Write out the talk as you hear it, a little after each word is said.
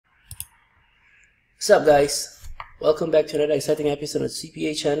What's up, guys? Welcome back to another exciting episode of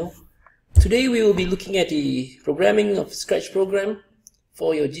CPA channel. Today we will be looking at the programming of Scratch program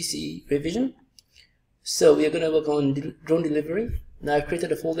for your GCE revision. So we are going to work on drone delivery. Now I've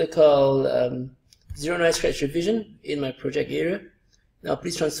created a folder called 09 Scratch revision in my project area. Now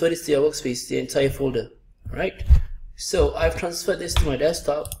please transfer this to your workspace, the entire folder. Alright, so I've transferred this to my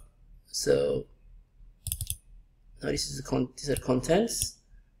desktop. So now these are the contents.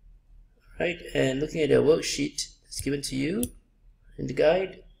 Right, and looking at the worksheet it's given to you in the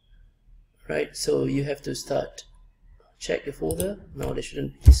guide. Right, so you have to check the folder. Now there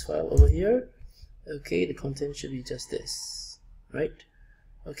shouldn't be this file over here. Okay, the content should be just this. Right,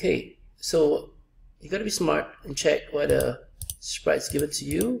 okay, so you gotta be smart and check what sprites given to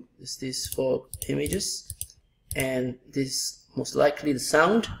you. This is for images, and this most likely the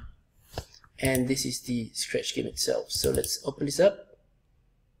sound, and this is the Scratch game itself. So let's open this up.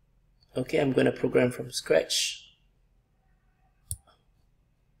 Okay, I'm going to program from scratch,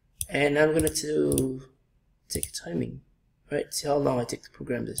 and I'm going to take a timing, right? See how long I take to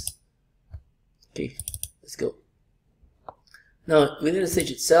program this. Okay, let's go. Now within the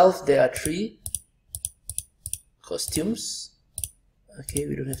stage itself there are 3 costumes. Okay,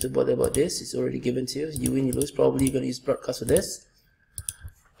 we don't have to bother about this, it's already given to you. You win, you lose. Probably you're going to use broadcast for this.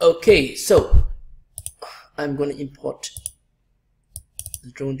 Okay, so I'm going to import the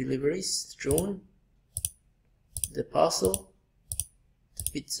drone deliveries, the drone, the parcel, the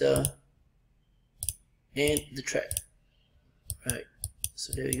pizza, and the track. Right,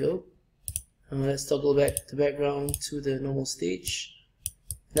 so there we go. Let's toggle back the background to the normal stage.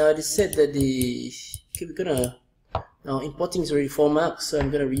 Now it is said that we're gonna, now importing is already 4 marks, so I'm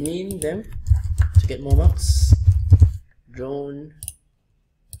gonna rename them to get more marks. Drone,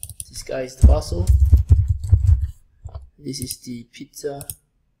 this guy is the parcel. This is the pizza,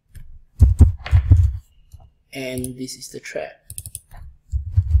 and this is the track.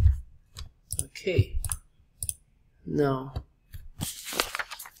 Okay, now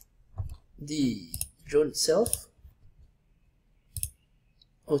the drone itself,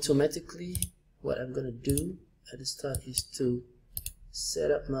 automatically what I'm gonna do at the start is to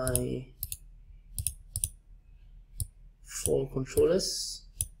set up my 4 controllers.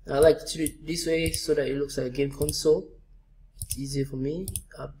 Now, I like to do it this way so that it looks like a game console. It's easier for me.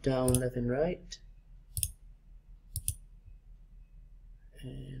 Up, down, left and right,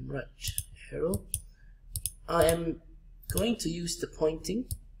 and right arrow. I am going to use the pointing.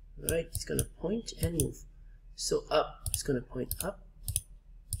 Right, it's going to point and move. So up, it's going to point up.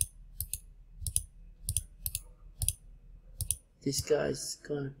 This guy is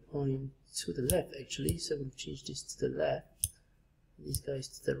going to point to the left actually, so I'm going to change this to the left. This guy is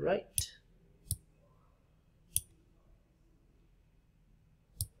to the right.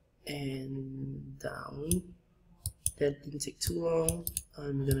 And down. That didn't take too long.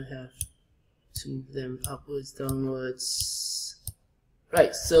 I'm gonna have to move them upwards, downwards.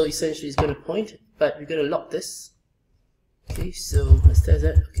 Right, so essentially it's gonna point, but we're gonna lock this. Okay, so let's test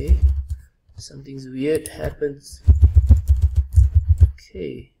that. Okay, something's weird happens.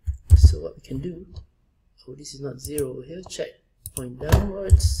 Okay, so what we can do, oh, this is not 0 over here. Check, point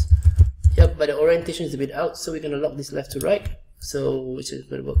downwards. Yep, but the orientation is a bit out, so we're gonna lock this left to right. So which is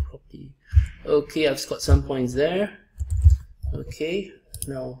going to work properly. Okay, I've got some points there. Okay,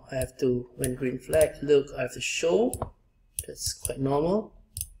 now I have to, when green flag, look, I have to show. That's quite normal.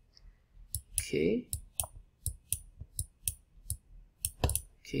 Okay.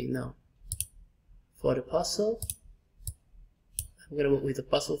 Okay, now for the puzzle, I'm going to work with the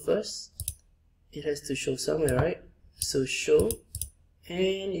puzzle first. It has to show somewhere, right? So show,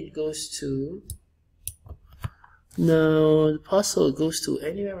 and it goes to, now the puzzle goes to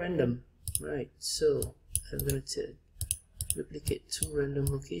anywhere random. Right, so I'm going to duplicate 2 random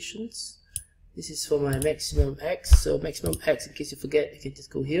locations. This is for my maximum X, so maximum X, in case you forget, you can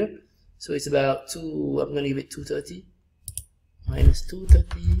just go here. So it's about 2, I'm going to give it 230, minus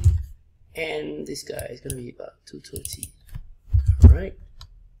 230, and this guy is going to be about 220. Alright,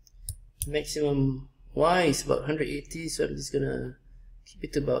 maximum Y is about 180, so I'm just going to keep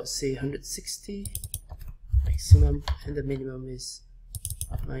it to about, say, 160. Maximum, and the minimum is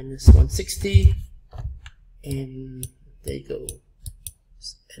minus 160, and there you go.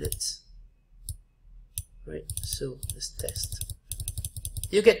 Just edit. Right, so let's test.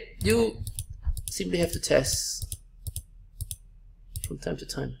 You simply have to test from time to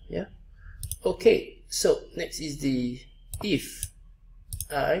time. Yeah, okay, so next is the if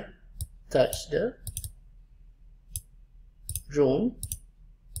I touch the drone.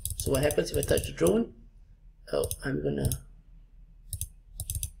 So what happens if I touch the drone? Oh, I'm gonna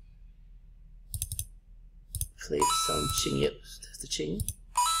play the sound ching. Yep, that's the ching.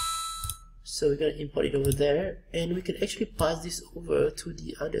 So we're going to import it over there, and we can actually pass this over to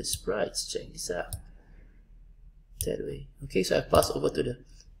the other sprites. Check this out. That way. Okay, so I pass over to the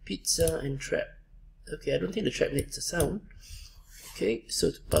pizza and trap. Okay, I don't think the trap needs a sound. Okay,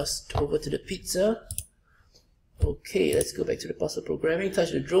 so to pass over to the pizza. Okay, let's go back to the parcel programming.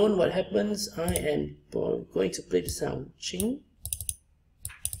 Touch the drone. What happens? I am going to play the sound ching.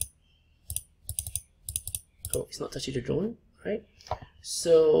 Oh, it's not touching the drone, right?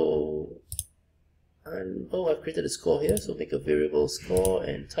 So, I've created a score here. So make a variable score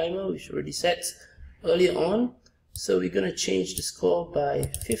and timer, which already set earlier on. So we're going to change the score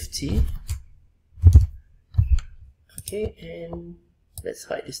by 50. Okay, and let's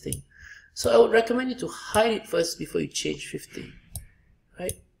hide this thing. So I would recommend you to hide it first before you change 50.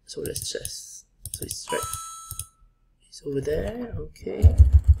 Right? So let's test. So it's right. It's over there. Okay.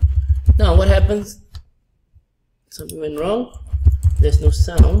 Now what happens? Something went wrong. There's no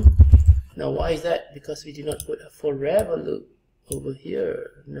sound. Now why is that? Because we did not put a forever loop over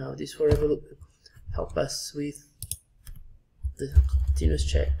here. Now this forever loop will help us with the continuous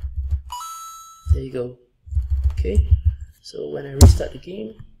check. There you go. Okay. So when I restart the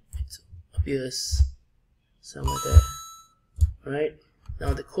game, it appears somewhere there. Alright.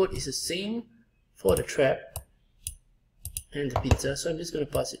 Now the code is the same for the trap and the pizza. So I'm just going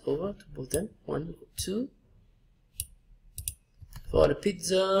to pass it over to both them. 1, 2. For the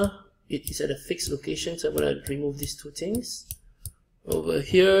pizza, it is at a fixed location, so I'm going to remove these two things over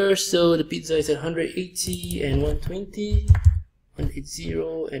here. So the pizza is at 180 and 120, 180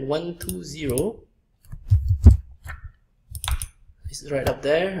 and 120. This is right up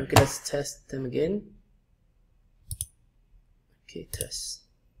there. Okay, let's test them again. Okay, test.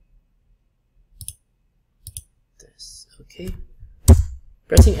 Test. Okay.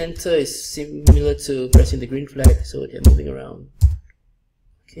 Pressing enter is similar to pressing the green flag, so they're moving around.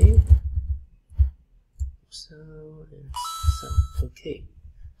 Okay. So, okay.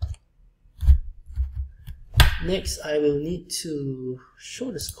 Next, I will need to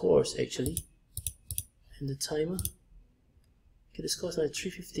show the scores actually, and the timer. Okay, the score is now at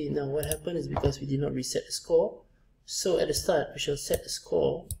 350. Now, what happened is because we did not reset the score. So at the start, we shall set the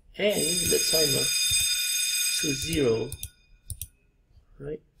score and the timer to 0.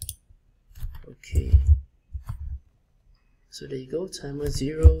 Right? Okay. So there you go, timer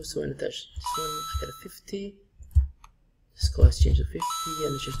 0. So when I touch this one, I get a 50. The score has changed to 50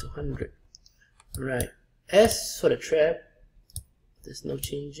 and it changed to 100. Right. As for the trap, there's no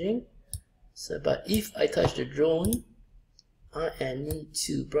changing. So, but if I touch the drone, I need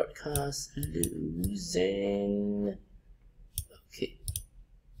to broadcast lose and okay,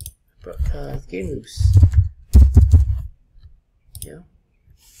 broadcast game lose. Yeah.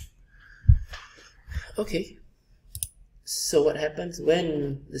 Okay. So what happens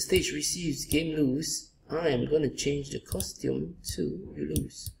when the stage receives game lose? I am going to change the costume to you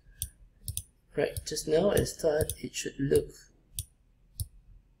lose. Right. Just now at the start, it should look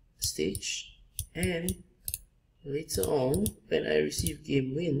stage, and later on, when I receive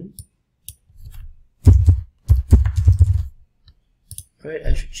game win, right,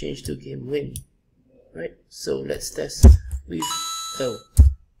 I should change to game win. Right, so let's test with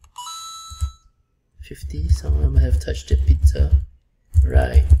 50. Someone might have touched the pizza.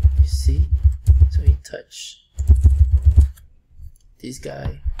 Right, you see? So he touched this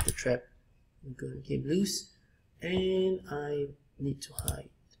guy, the trap. I'm going to game lose, and I need to hide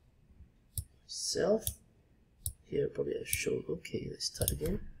myself. Here probably I show. Okay, let's start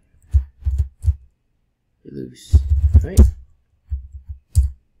again. You lose, right?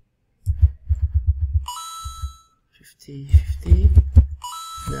 50, 50.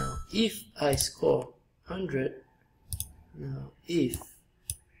 Now, if I score 100, now if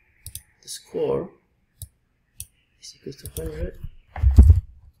the score is equal to 100,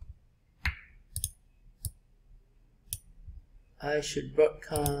 I should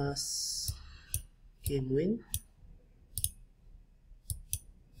broadcast game win.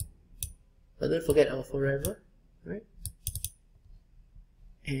 But don't forget our forever, right?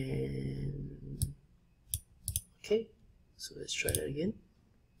 And okay, so let's try that again.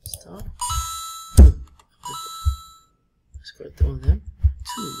 Start. Let's correct all of them.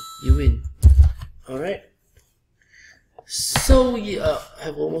 2, you win. Alright. So we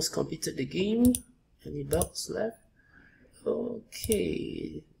have almost completed the game. Any bugs left?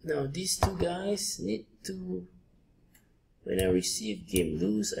 Okay. Now these two guys need to. When I receive game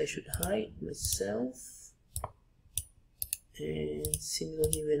lose, I should hide myself. And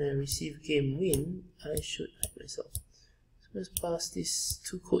similarly, when I receive game win, I should hide myself. So let's pass these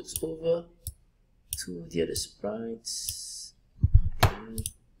two codes over to the other sprites. Okay.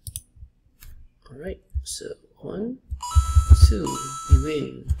 Alright, so 1, 2, you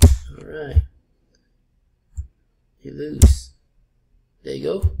win. Alright. You lose. There you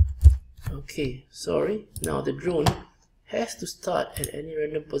go. Okay, sorry. Now the drone has to start at any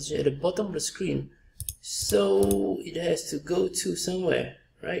random position at the bottom of the screen. So it has to go to somewhere,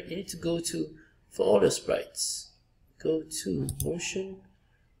 right? You need to go to, for all the sprites, go to motion,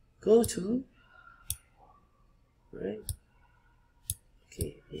 go to, right?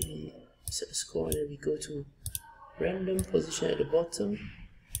 Okay, maybe set the score and then we go to random position at the bottom.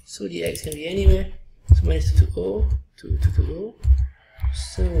 So the X can be anywhere. So minus 2 to 0, 2 to 0.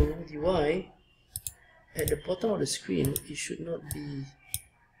 So the Y at the bottom of the screen, it should not be,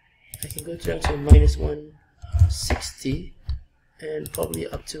 I can go down to minus 160 and probably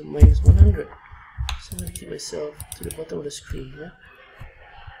up to minus 100. So I'm going to keep myself to the bottom of the screen. Yeah?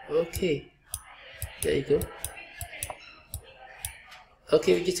 Okay, there you go.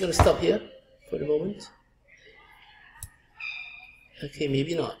 Okay, we're just going to stop here for the moment. Okay,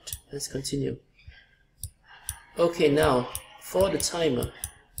 maybe not. Let's continue. Okay, now for the timer.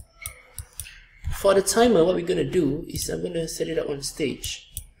 For the timer, what we're going to do is I'm going to set it up on stage.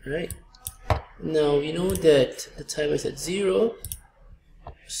 Right? Now, you know that the timer is at 0.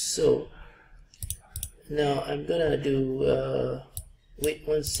 So, now I'm going to do, wait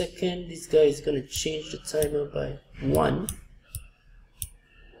 1 second. This guy is going to change the timer by 1.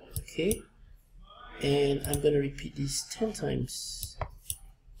 Okay. And I'm going to repeat this 10 times.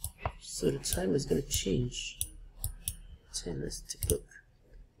 So the timer is going to change. 10, let's take a look.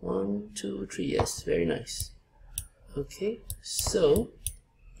 1, 2, 3, yes, very nice. Okay, so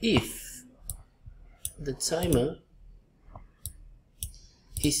if the timer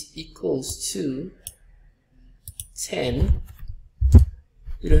is equals to 10,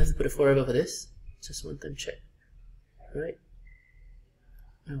 you don't have to put a forever for this, just one time check. Alright.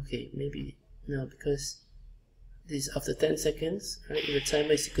 Okay, maybe now because this is after 10 seconds, right? If the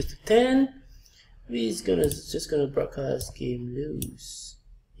timer is equal to 10, we're just gonna broadcast game lose.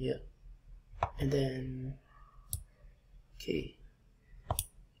 Yeah. And then okay.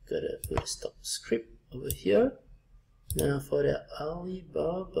 Gotta put a stop script over here. Now for the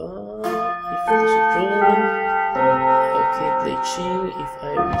Alibaba, if there's a drone, okay, play chain. If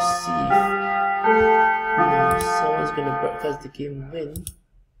I receive, someone's gonna broadcast the game win.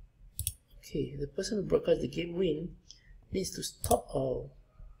 Okay, the person who broadcast the game win needs to stop all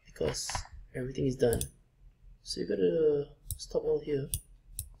because everything is done. So you gotta stop all here,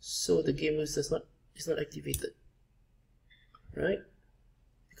 so the game is not activated, right?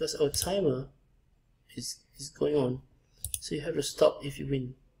 Because our timer is going on, so you have to stop if you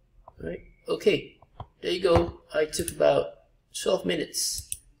win, right? Okay, there you go. I took about 12 minutes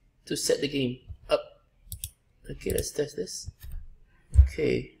to set the game up. Okay, let's test this.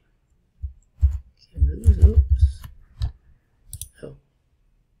 Okay. Oops. Oh.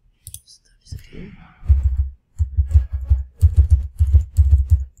 Start this again.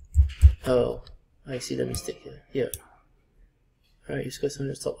 Oh, I see the mistake here. Here. Alright, you guys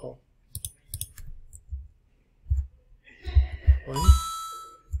want to stop all. 1,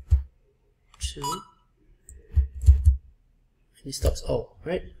 2, and it stops all,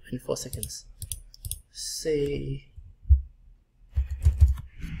 right? In 4 seconds. Say,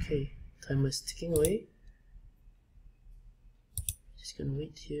 okay, timer is ticking away. Just gonna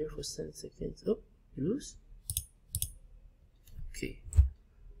wait here for 10 seconds. Oh, you lose? Okay.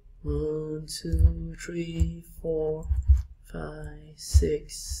 1, 2, 3, 4, 5,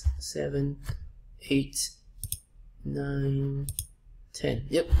 6, 7, 8, 9, 10.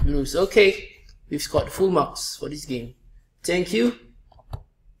 Yep, you lose. Okay, we've scored full marks for this game. Thank you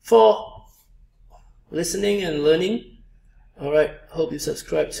for listening and learning. Alright, hope you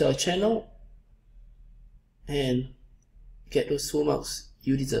subscribe to our channel and get those full marks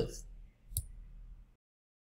you deserve.